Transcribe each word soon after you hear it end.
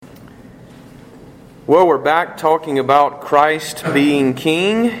Well, we're back talking about Christ being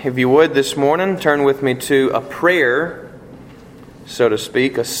King. If you would this morning, turn with me to a prayer, so to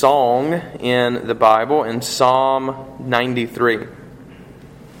speak, a song in the Bible, in Psalm 93.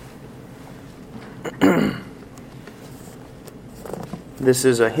 This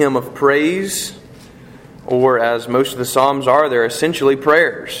is a hymn of praise, or as most of the Psalms are, they're essentially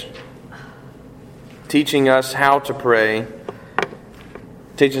prayers, teaching us how to pray,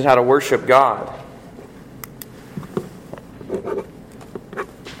 teaching us how to worship God.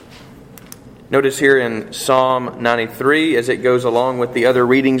 Notice here in Psalm 93, as it goes along with the other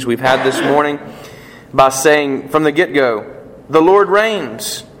readings we've had this morning, by saying from the get-go, "The Lord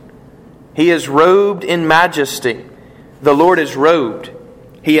reigns. He is robed in majesty. The Lord is robed.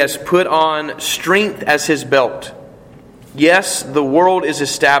 He has put on strength as His belt. Yes, the world is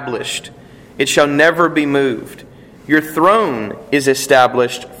established. It shall never be moved. Your throne is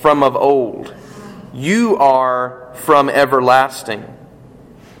established from of old. You are from everlasting.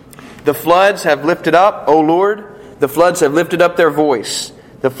 The floods have lifted up, O Lord, the floods have lifted up their voice.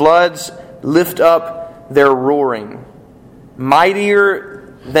 The floods lift up their roaring.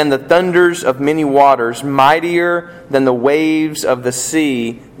 Mightier than the thunders of many waters, mightier than the waves of the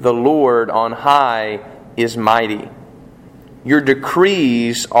sea, the Lord on high is mighty. Your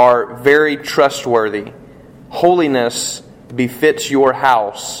decrees are very trustworthy. Holiness befits your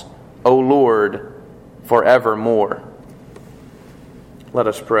house, O Lord, forevermore." Let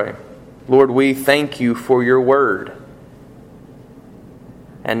us pray. Lord, we thank You for Your word.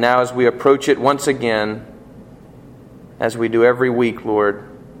 And now as we approach it once again, as we do every week, Lord,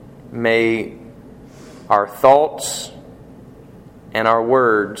 may our thoughts and our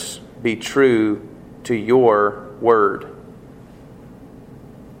words be true to Your word.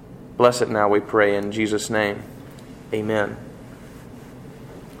 Bless it now, we pray, in Jesus' name. Amen.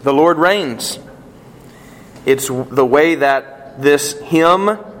 The Lord reigns. It's the way that this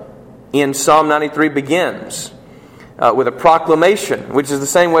hymn in Psalm 93 begins, with a proclamation, which is the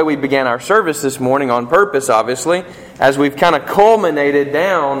same way we began our service this morning on purpose, obviously, as we've kind of culminated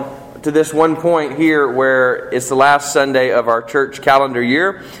down to this one point here where it's the last Sunday of our church calendar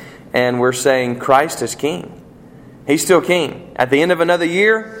year, and we're saying Christ is King. He's still King. At the end of another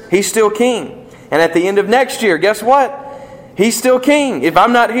year, He's still King. And at the end of next year, guess what? He's still King. If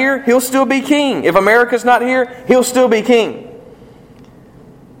I'm not here, He'll still be King. If America's not here, He'll still be King.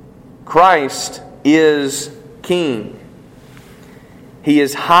 Christ is King. He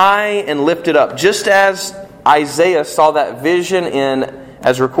is high and lifted up. Just as Isaiah saw that vision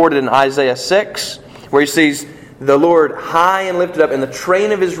as recorded in Isaiah 6, where he sees the Lord high and lifted up, and the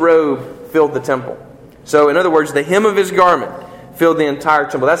train of His robe filled the temple. So, in other words, the hem of His garment filled the entire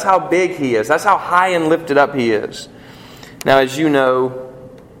temple. That's how big He is. That's how high and lifted up He is. Now, as you know,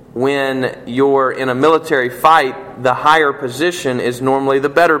 when you're in a military fight, the higher position is normally the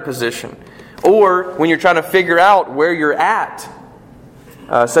better position. Or when you're trying to figure out where you're at,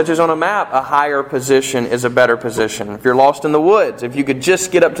 such as on a map, a higher position is a better position. If you're lost in the woods, if you could just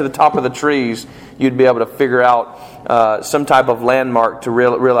get up to the top of the trees, you'd be able to figure out some type of landmark to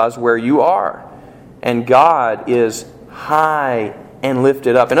realize where you are. And God is high and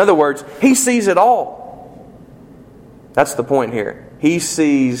lifted up. In other words, He sees it all. That's the point here. He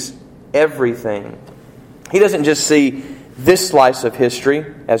sees everything. He doesn't just see this slice of history,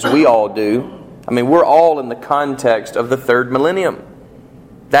 as we all do. I mean, we're all in the context of the third millennium.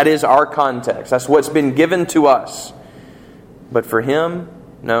 That is our context. That's what's been given to us. But for Him,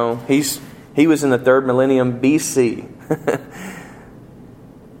 no. He was in the third millennium BC.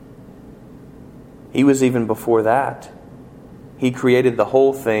 He was even before that. He created the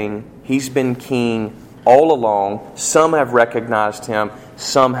whole thing. He's been King all along. Some have recognized Him,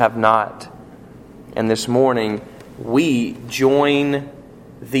 some have not. And this morning, we join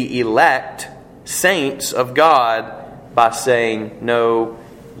the elect saints of God by saying, no,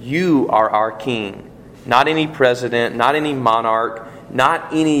 You are our King. Not any president, not any monarch, not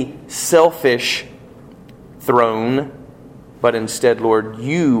any selfish throne, but instead, Lord,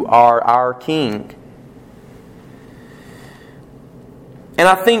 You are our King. And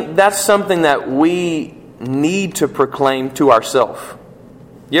I think that's something that we need to proclaim to ourselves.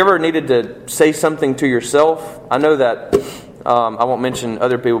 You ever needed to say something to yourself? I know that, I won't mention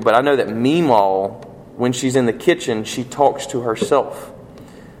other people, but I know that Meemaw, when she's in the kitchen, she talks to herself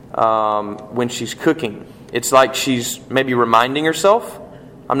when she's cooking. It's like she's maybe reminding herself.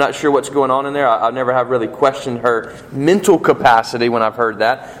 I'm not sure what's going on in there. I never have really questioned her mental capacity when I've heard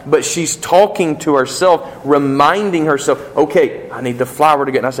that. But she's talking to herself, reminding herself, okay, I need the flour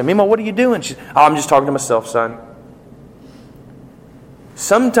to get. And I said, Meemaw, what are you doing? She's, I'm just talking to myself, son.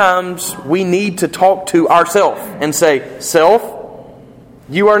 sometimes we need to talk to ourselves and say, self,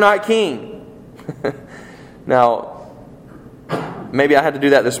 you are not king. Now, maybe I had to do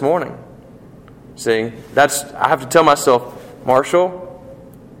that this morning. See, I have to tell myself, Marshall,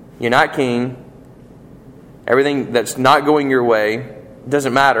 you're not king. Everything that's not going your way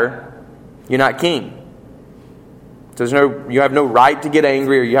doesn't matter. You're not king. You have no right to get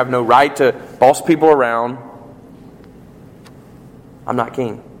angry, or you have no right to boss people around. I'm not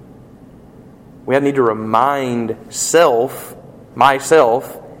king. We need to remind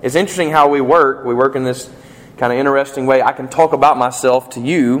myself. It's interesting how we work. We work in this kind of interesting way. I can talk about myself to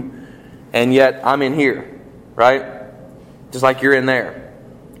you, and yet I'm in here, right? Just like you're in there.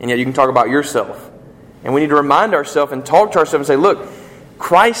 And yet you can talk about yourself. And we need to remind ourselves and talk to ourselves and say, look,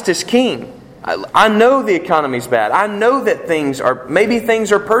 Christ is king. I know the economy's bad. I know that maybe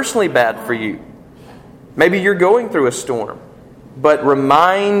things are personally bad for you. Maybe you're going through a storm. But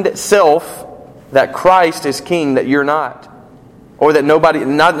remind self that Christ is king, that you're not. Or that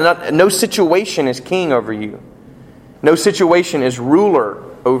no situation is king over you. No situation is ruler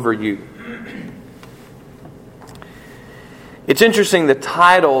over you. It's interesting the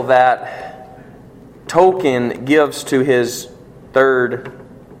title that Tolkien gives to his third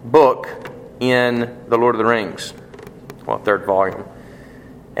book in The Lord of the Rings. Well, third volume.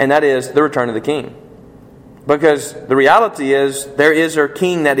 And that is The Return of the King. Because the reality is, there is a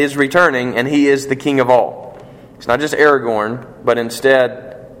king that is returning, and he is the king of all. It's not just Aragorn, but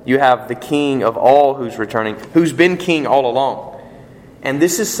instead you have the king of all who's returning, who's been king all along. And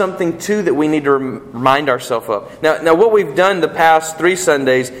this is something, too, that we need to remind ourselves of. Now, what we've done the past 3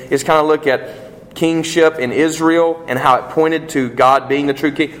 Sundays is kind of look at kingship in Israel and how it pointed to God being the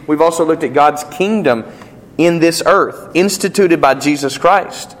true king. We've also looked at God's kingdom in this earth, instituted by Jesus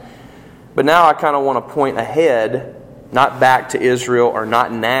Christ. But now I kind of want to point ahead, not back to Israel or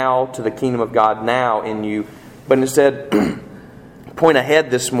not now to the kingdom of God now in you, but instead point ahead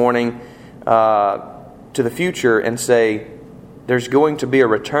this morning to the future and say, there's going to be a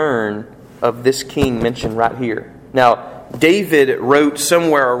return of this king mentioned right here. Now, David wrote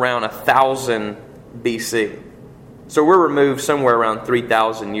somewhere around 1000 BC. So we're removed somewhere around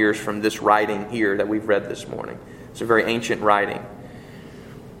 3,000 years from this writing here that we've read this morning. It's a very ancient writing.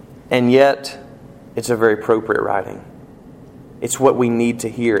 And yet, it's a very appropriate writing. It's what we need to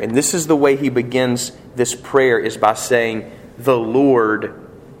hear. And this is the way he begins this prayer, is by saying, the Lord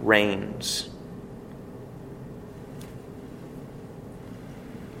reigns.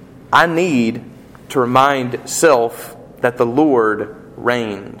 I need to remind self that the Lord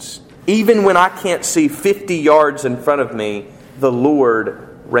reigns. Even when I can't see 50 yards in front of me, the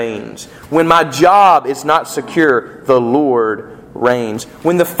Lord reigns. When my job is not secure, the Lord reigns.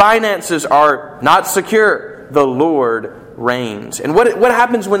 When the finances are not secure, the Lord reigns. And what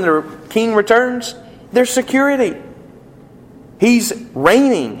happens when the king returns? There's security. He's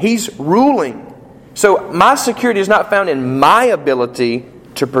reigning. He's ruling. So my security is not found in my ability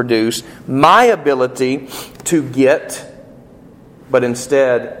to produce, my ability to get, but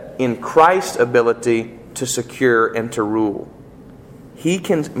instead in Christ's ability to secure and to rule.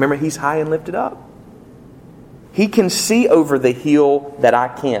 Remember, He's high and lifted up. He can see over the hill that I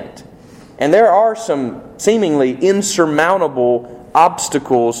can't. And there are some seemingly insurmountable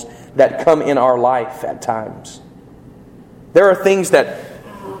obstacles that come in our life at times. There are things that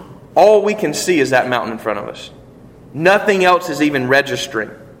all we can see is that mountain in front of us. Nothing else is even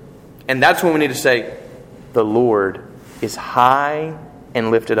registering. And that's when we need to say, the Lord is high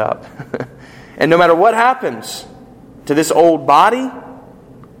and lifted up. And no matter what happens to this old body,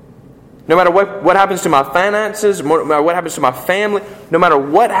 no matter what happens to my finances, no matter what happens to my family, no matter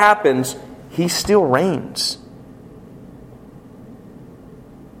what happens, He still reigns.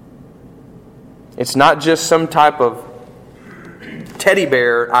 It's not just some type of teddy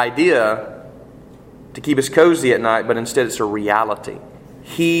bear idea to keep us cozy at night, but instead it's a reality.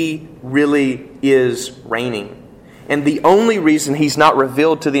 He really is reigning. And the only reason He's not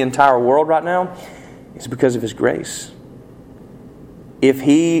revealed to the entire world right now is because of His grace. If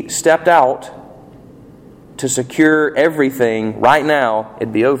He stepped out to secure everything right now,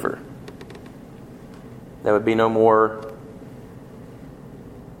 it'd be over. There would be no more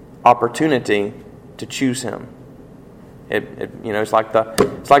opportunity to choose Him. It's like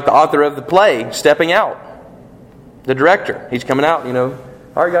the author of the play stepping out. The director, he's coming out.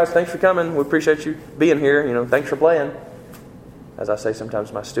 All right, guys, thanks for coming. We appreciate you being here. Thanks for playing. As I say sometimes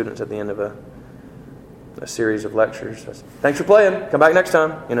to my students at the end of a series of lectures, I say, thanks for playing. Come back next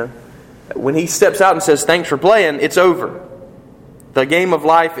time. When he steps out and says thanks for playing, it's over. The game of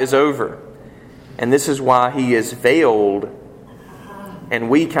life is over, and this is why He is veiled And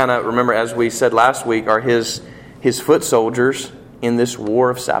we kind of, remember, as we said last week, are his foot soldiers in this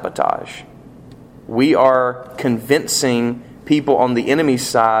war of sabotage. We are convincing people on the enemy's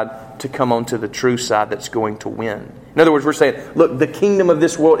side to come onto the true side that's going to win. In other words, we're saying, look, the kingdom of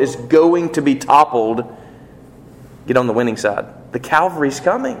this world is going to be toppled. Get on the winning side. The Calvary's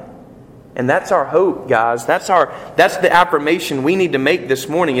coming. And that's our hope, guys. That's the affirmation we need to make this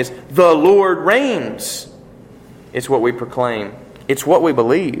morning is the Lord reigns. It's what we proclaim. It's what we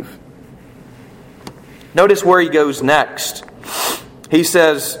believe. Notice where he goes next. He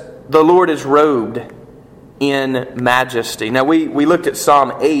says, the Lord is robed in majesty. Now, we looked at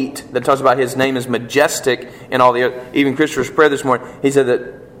Psalm 8 that talks about his name is majestic and all the other. Even Christopher's prayer this morning, he said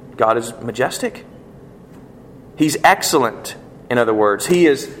that God is majestic. He's excellent, in other words. He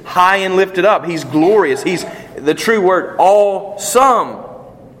is high and lifted up. He's glorious. He's, the true word, awesome.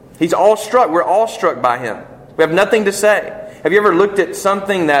 He's awestruck. We're awestruck by him. We have nothing to say. Have you ever looked at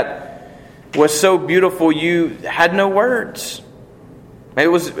something that was so beautiful you had no words? Maybe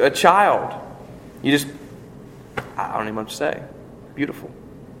it was a child. You just, I don't even know what to say. Beautiful.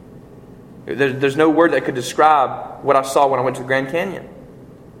 There's no word that could describe what I saw when I went to the Grand Canyon.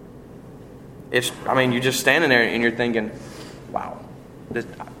 You're just standing there and you're thinking, wow, I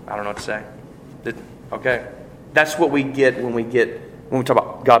don't know what to say. Okay. That's what we get when we talk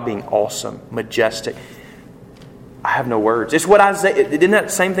about God being awesome, majestic. I have no words. It's what Isaiah, didn't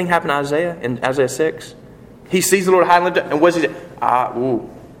that same thing happen to Isaiah in Isaiah 6? He sees the Lord high and lifted up, and what does he say?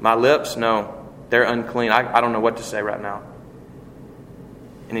 My lips, no, they're unclean. I don't know what to say right now.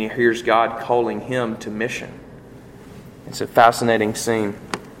 And he hears God calling him to mission. It's a fascinating scene.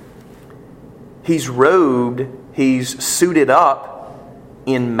 He's robed, he's suited up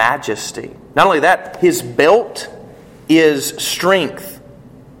in majesty. Not only that, his belt is strength.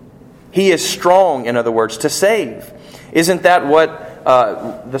 He is strong, in other words, to save. Isn't that what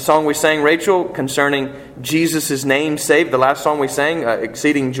the song we sang, Rachel, concerning Jesus' name saved? The last song we sang,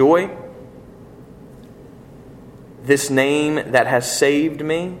 Exceeding Joy. This name that has saved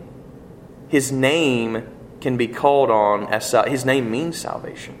me, his name can be called on as his name means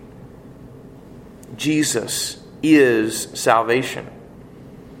salvation. Jesus is salvation.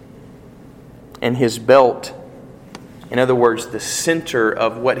 And his belt, in other words, the center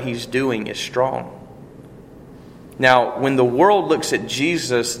of what he's doing is strong. Now, when the world looks at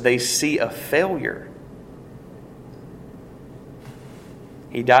Jesus, they see a failure.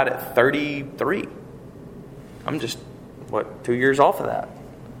 He died at 33. I'm just, 2 years off of that.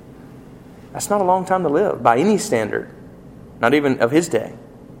 That's not a long time to live by any standard. Not even of his day.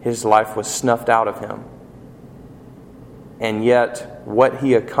 His life was snuffed out of him. And yet, what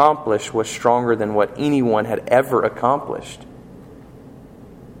he accomplished was stronger than what anyone had ever accomplished.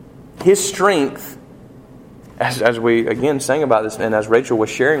 His strength, as we again sang about this, and as Rachel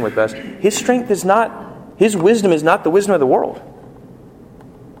was sharing with us, his strength is not, his wisdom is not the wisdom of the world.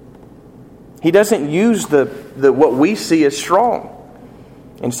 He doesn't use the what we see as strong.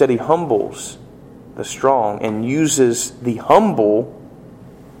 Instead, he humbles the strong and uses the humble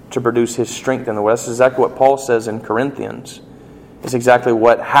to produce his strength in the world. That's exactly what Paul says in Corinthians. It's exactly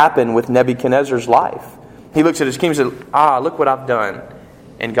what happened with Nebuchadnezzar's life. He looks at his king and says, look what I've done.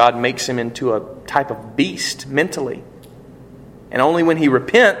 And God makes him into a type of beast mentally. And only when he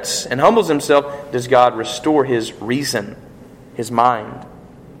repents and humbles himself does God restore his reason, his mind.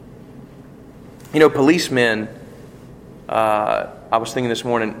 You know, policemen, I was thinking this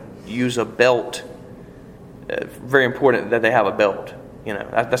morning, use a belt. Very important that they have a belt. You know,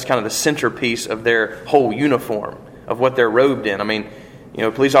 that's kind of the centerpiece of their whole uniform, of what they're robed in. I mean, you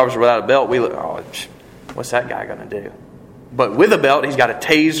know, police officer without a belt, we look, what's that guy going to do? But with a belt, he's got a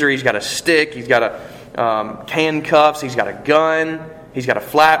taser, he's got a stick, he's got a handcuffs, he's got a gun, he's got a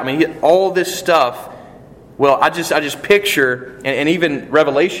flat. I mean, all this stuff. Well, I just picture, and even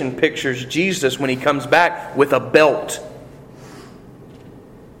Revelation pictures Jesus when he comes back with a belt,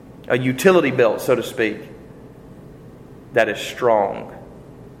 a utility belt, so to speak, that is strong.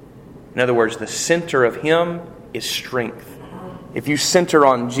 In other words, the center of him is strength. If you center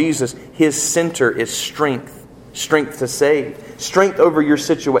on Jesus, his center is strength. Strength to save. Strength over your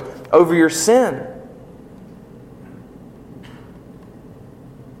situation, over your sin.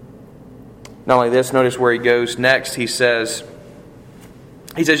 Not only this, notice where he goes next. He says,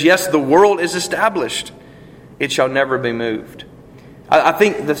 yes, the world is established. It shall never be moved. I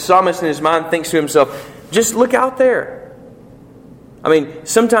think the psalmist in his mind thinks to himself, just look out there. I mean,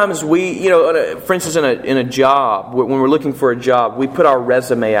 sometimes we, for instance, in a job, when we're looking for a job, we put our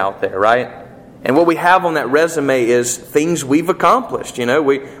resume out there, right? And what we have on that resume is things we've accomplished.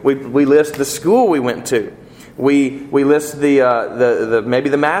 We list the school we went to, We list maybe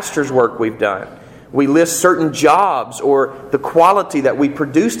the master's work we've done. We list certain jobs or the quality that we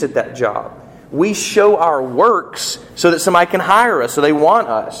produced at that job. We show our works so that somebody can hire us, so they want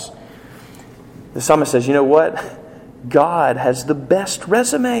us. The psalmist says, you know what? God has the best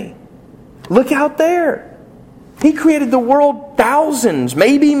resume. Look out there. He created the world thousands,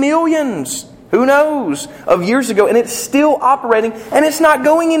 maybe millions, who knows, of years ago, and it's still operating, and it's not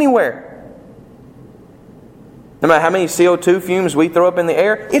going anywhere. No matter how many CO2 fumes we throw up in the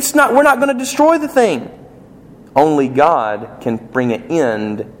air, we're not going to destroy the thing. Only God can bring an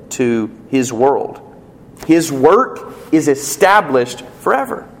end to His world. His work is established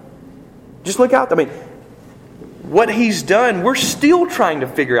forever. Just look out. I mean, what He's done, we're still trying to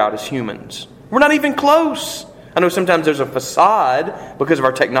figure out as humans. We're not even close. I know sometimes there's a facade because of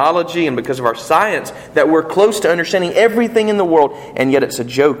our technology and because of our science that we're close to understanding everything in the world, and yet it's a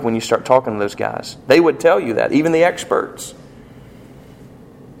joke when you start talking to those guys. They would tell you that, even the experts.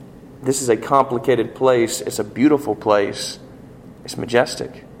 This is a complicated place. It's a beautiful place. It's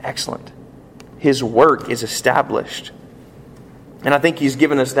majestic. Excellent. His work is established. And I think He's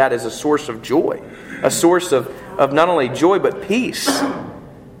given us that as a source of joy. A source of not only joy but peace.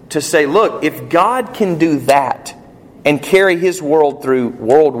 To say, look, if God can do that and carry His world through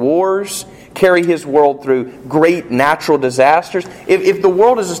world wars, carry His world through great natural disasters, if the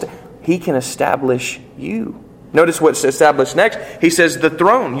world is, He can establish you. Notice what's established next. He says, the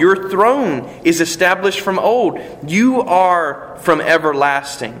throne, your throne is established from old. You are from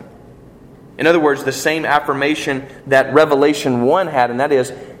everlasting. In other words, the same affirmation that Revelation 1 had, and that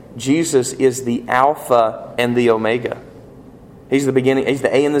is, Jesus is the Alpha and the Omega. He's the beginning. He's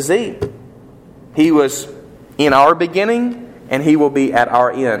the A and the Z. He was in our beginning, and He will be at our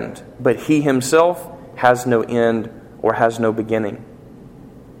end. But He Himself has no end or has no beginning.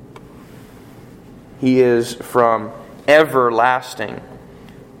 He is from everlasting.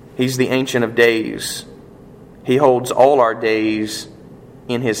 He's the Ancient of Days. He holds all our days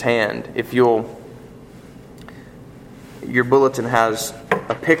in His hand. If your bulletin has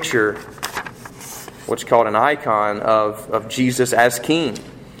a picture, what's called an icon of Jesus as King.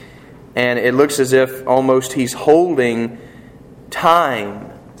 And it looks as if almost He's holding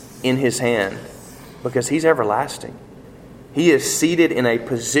time in His hand because He's everlasting. He is seated in a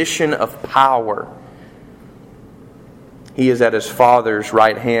position of power. He is at His Father's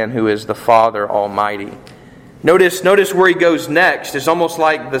right hand, who is the Father Almighty. Notice where He goes next. It's almost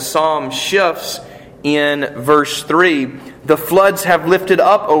like the psalm shifts in verse 3. The floods have lifted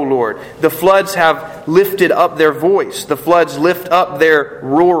up, O Lord. The floods have lifted up their voice. The floods lift up their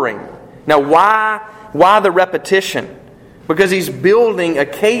roaring. Now, why the repetition? Because He's building a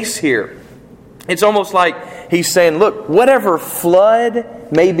case here. It's almost like He's saying, look, whatever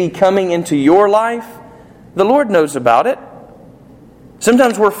flood may be coming into your life, the Lord knows about it.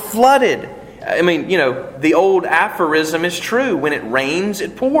 Sometimes we're flooded. I mean, the old aphorism is true. When it rains,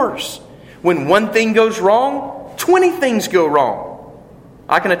 it pours. When one thing goes wrong, 20 things go wrong.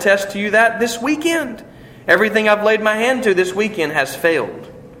 I can attest to you that this weekend. Everything I've laid my hand to this weekend has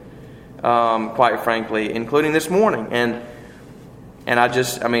failed. Quite frankly, including this morning. And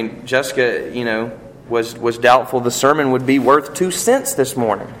Jessica, was doubtful the sermon would be worth 2 cents this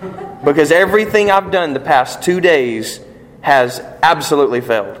morning. Because everything I've done the past 2 days has absolutely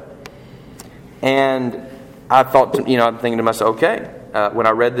failed. And I thought, I'm thinking to myself, okay, when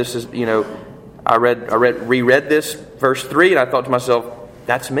I read this, I reread this, verse 3, and I thought to myself,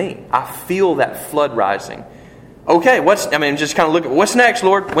 that's me. I feel that flood rising. Okay, just kind of look at, what's next,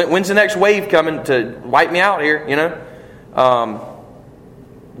 Lord? When's the next wave coming to wipe me out here,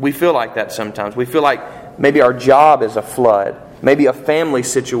 We feel like that sometimes. We feel like maybe our job is a flood. Maybe a family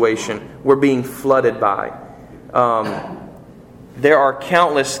situation we're being flooded by. There are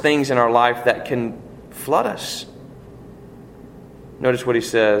countless things in our life that can flood us. Notice what he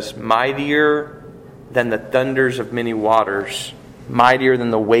says, mightier than the thunders of many waters, mightier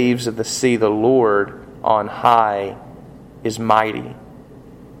than the waves of the sea, the Lord on high is mighty. In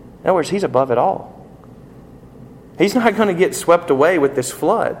other words, He's above it all. He's not going to get swept away with this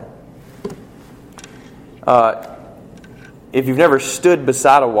flood. If you've never stood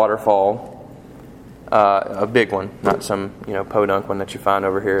beside a waterfall, a big one, not some podunk one that you find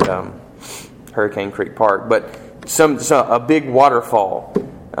over here at Hurricane Creek Park, but a big waterfall,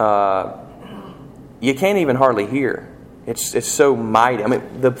 you can't even hardly hear. It's so mighty. I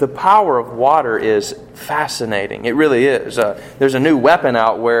mean, the power of water is fascinating. It really is. There's a new weapon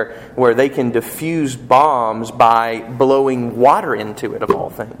out where they can defuse bombs by blowing water into it, of all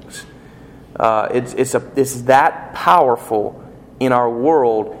things. It's that powerful in our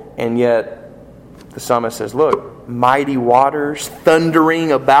world, and yet The psalmist says, look, mighty waters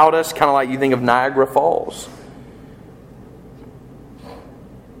thundering about us, kind of like you think of Niagara Falls.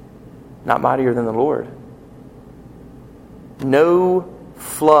 Not mightier than the Lord. No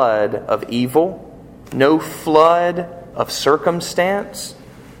flood of evil, no flood of circumstance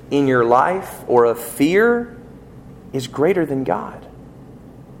in your life or of fear is greater than God.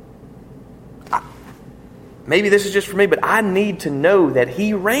 Maybe this is just for me, but I need to know that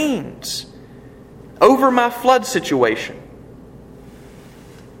He reigns over my flood situation.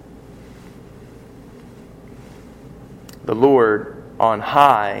 The Lord on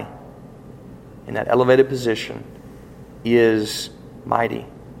high, in that elevated position, is mighty.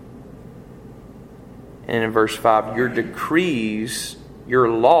 And in verse 5, your decrees, your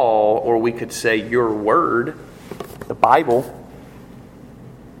law, or we could say your word, the Bible,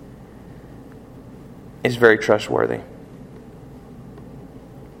 is very trustworthy.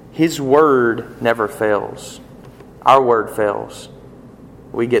 His word never fails. Our word fails.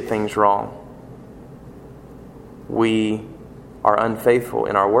 We get things wrong. We are unfaithful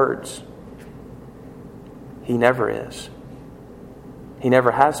in our words. He never is. He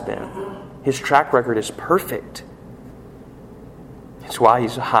never has been. His track record is perfect. It's why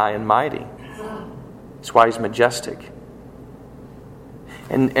He's high and mighty. It's why He's majestic.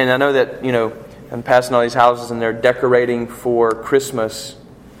 And I know that, I'm passing all these houses and they're decorating for Christmas.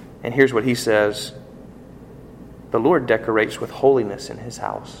 And here's what He says. The Lord decorates with holiness in His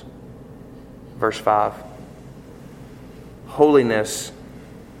house. Verse 5. Holiness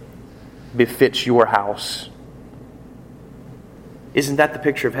befits your house. Isn't that the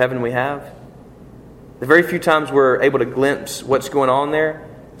picture of heaven we have? The very few times we're able to glimpse what's going on there,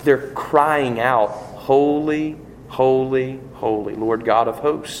 they're crying out, holy, holy, holy, Lord God of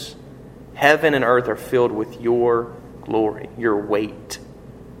hosts. Heaven and earth are filled with your glory, your weight,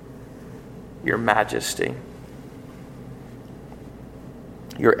 your majesty,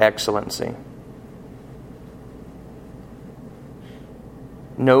 your excellency.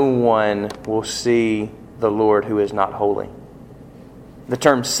 No one will see the Lord who is not holy. The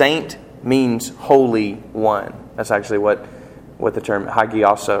term saint means holy one. That's actually what the term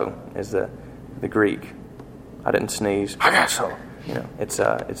hagiaso is, the Greek. I didn't sneeze. Hagiaso. It's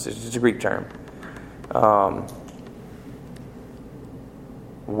a Greek term.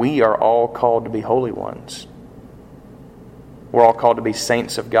 We are all called to be holy ones. We're all called to be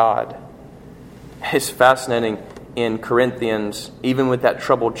saints of God. It's fascinating in Corinthians, even with that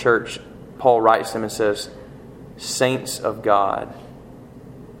troubled church, Paul writes them and says, saints of God.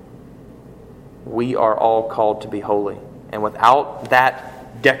 We are all called to be holy. And without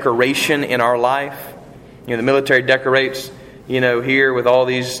that decoration in our life, the military decorates, here with all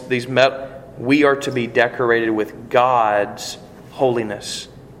these metal. We are to be decorated with God's holiness.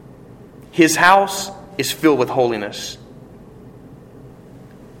 His house is filled with holiness.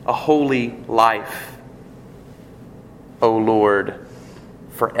 A holy life, O Lord,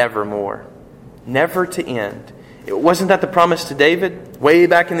 forevermore. Never to end. Wasn't that the promise to David way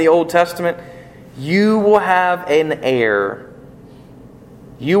back in the Old Testament? You will have an heir.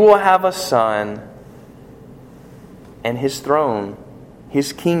 You will have a son. And His throne,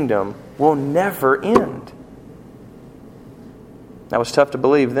 His kingdom, will never end. That was tough to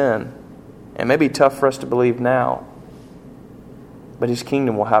believe then. And maybe tough for us to believe now. But His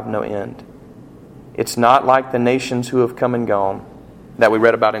kingdom will have no end. It's not like the nations who have come and gone that we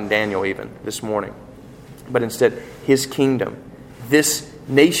read about in Daniel even this morning. But instead, His kingdom, this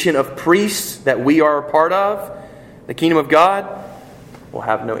nation of priests that we are a part of, the kingdom of God, will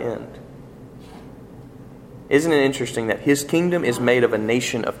have no end. Isn't it interesting that His kingdom is made of a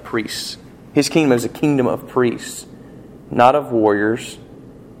nation of priests? His kingdom is a kingdom of priests, not of warriors,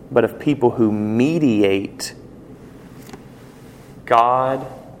 but of people who mediate God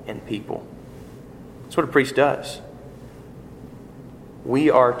and people. That's what a priest does. We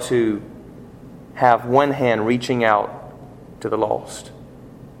are to have one hand reaching out to the lost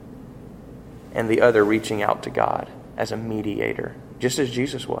and the other reaching out to God as a mediator, just as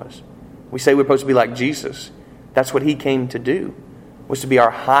Jesus was. We say we're supposed to be like Jesus. That's what He came to do, was to be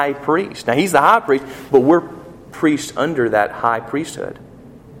our high priest. Now, He's the high priest, but we're priests under that high priesthood.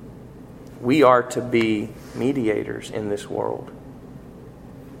 We are to be mediators in this world.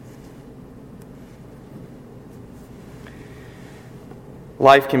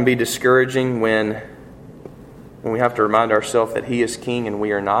 Life can be discouraging when we have to remind ourselves that He is king and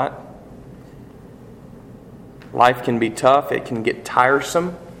we are not. Life can be tough. It can get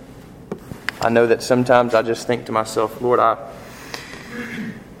tiresome. I know that sometimes I just think to myself, Lord, I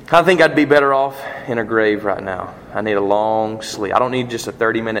think I'd be better off in a grave right now. I need a long sleep. I don't need just a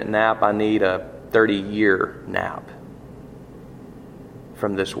 30-minute nap. I need a 30-year nap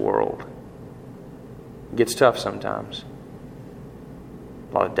from this world. It gets tough sometimes.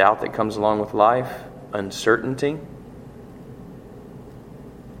 A lot of doubt that comes along with life, uncertainty.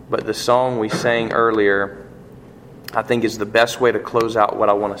 But the song we sang earlier, I think, is the best way to close out what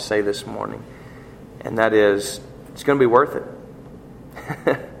I want to say this morning. And that is, it's going to be worth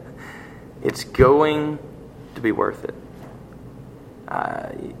it. It's going to be worth it.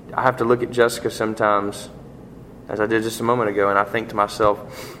 I have to look at Jessica sometimes, as I did just a moment ago, and I think to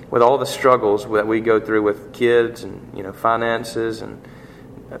myself, with all the struggles that we go through with kids and finances and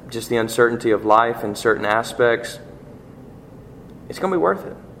just the uncertainty of life in certain aspects, it's going to be worth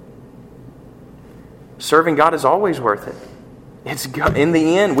it. Serving God is always worth it. It's in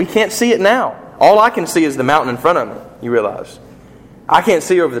the end, we can't see it now. All I can see is the mountain in front of me, you realize. I can't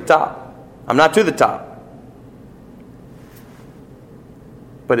see over the top. I'm not to the top.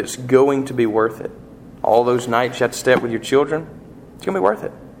 But it's going to be worth it. All those nights you have to stay up with your children, it's going to be worth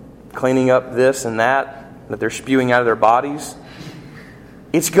it. Cleaning up this and that they're spewing out of their bodies,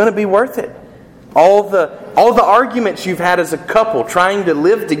 it's going to be worth it. All the arguments you've had as a couple trying to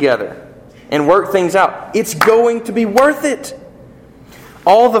live together and work things out, it's going to be worth it.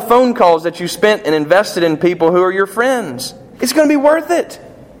 All the phone calls that you spent and invested in people who are your friends, it's going to be worth it.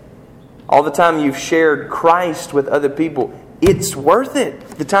 All the time you've shared Christ with other people, it's worth it.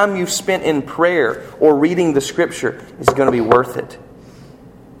 The time you've spent in prayer or reading the Scripture is going to be worth it.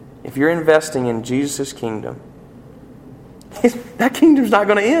 If you're investing in Jesus' kingdom, that kingdom's not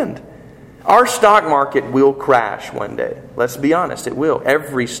going to end. Our stock market will crash one day. Let's be honest, it will.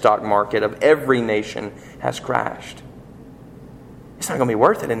 Every stock market of every nation has crashed. It's not going to be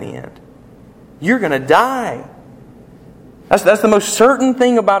worth it in the end. You're going to die. That's the most certain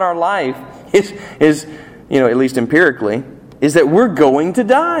thing about our life is at least empirically, is that we're going to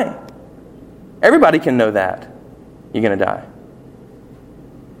die. Everybody can know that. You're going to die.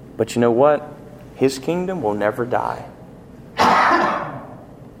 But you know what? His kingdom will never die.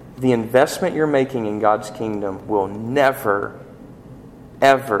 The investment you're making in God's kingdom will never,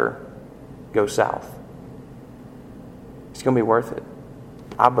 ever go south. It's going to be worth it.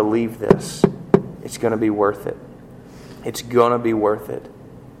 I believe this. It's going to be worth it. It's going to be worth it.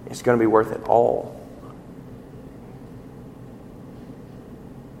 It's going to be worth it all.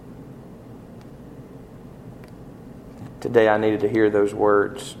 Today I needed to hear those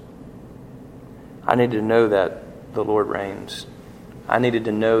words. I needed to know that the Lord reigns. I needed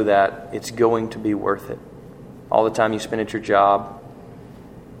to know that it's going to be worth it. All the time you spend at your job,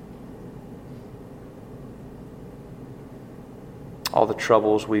 all the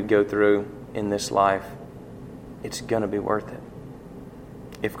troubles we go through in this life, it's going to be worth it.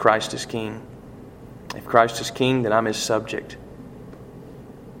 If Christ is king. If Christ is king, then I'm his subject.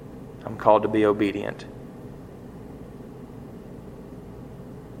 I'm called to be obedient.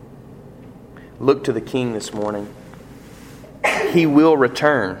 Look to the King this morning. He will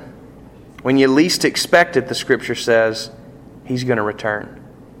return. When you least expect it, the Scripture says, He's going to return.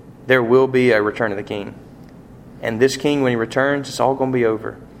 There will be a return of the King. And this King, when He returns, it's all going to be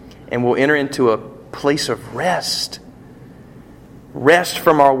over. And we'll enter into a place of rest. Rest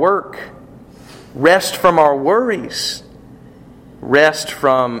from our work. Rest from our worries. Rest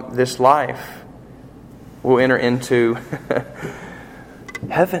from this life. We'll enter into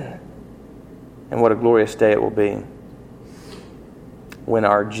heaven. And what a glorious day it will be when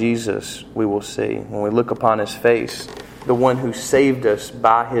our Jesus we will see. When we look upon His face, the one who saved us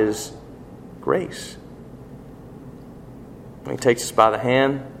by His grace. He takes us by the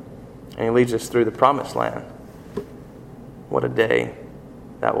hand and He leads us through the promised land. What a day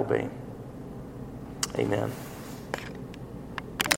that will be. Amen.